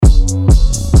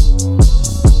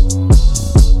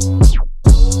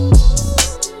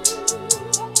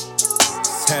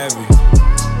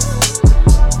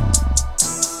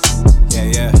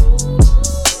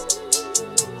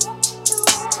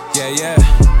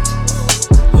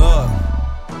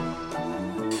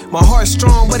My heart's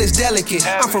strong, but it's delicate.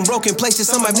 I'm from broken places,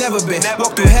 some I've never been.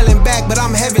 Walk through hell and back, but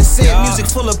I'm heaven sent. Music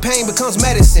full of pain becomes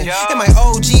medicine. And my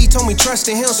OG told me trust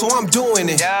in him, so I'm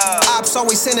doing it. Ops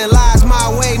always sending lies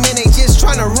my way, man, they just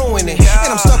trying to ruin it.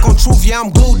 And I'm stuck on truth, yeah, I'm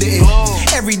glued to it.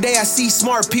 Every day I see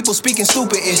smart people speaking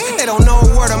stupid-ish. They don't know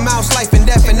word of mouth, life and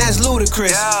death, and that's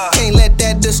ludicrous. Can't let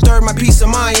that disturb my peace of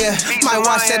mind, yeah. My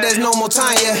watch said there's no more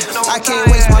time, yeah. I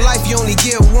can't waste my life, you only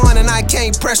get one, and I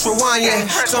can't press rewind, yeah.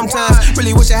 Sometimes,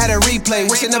 really wish I had a replay.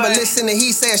 Wish I never listened to he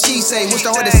say or she say. Wish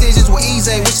the hard decisions were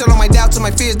easy. Wish all my doubts and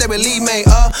my fears, they would leave me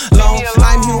alone.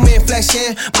 I'm human, flesh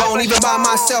and bone, even by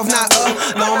myself, not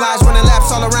alone. Lies running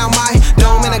laps all around my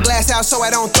dome. In a glass house, so I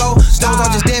don't throw stones.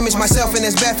 I'll just damage myself, and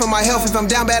it's bad for my health. If I'm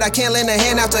down bad, I can't lend a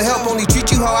hand out to help. Only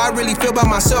treat you how I really feel by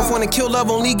myself. Wanna kill love,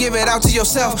 only give it out to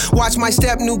yourself. Watch my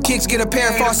step, new kicks, get a pair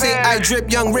of faucet. I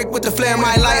drip, young Rick with the flare.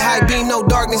 My light, high beam, no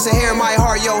darkness in here. My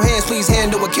heart, your hands, please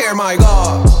handle with care, my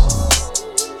God.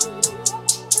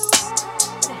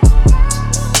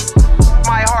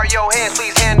 My heart, your hands,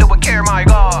 please handle with care, my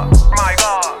God, my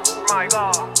God, my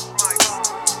God.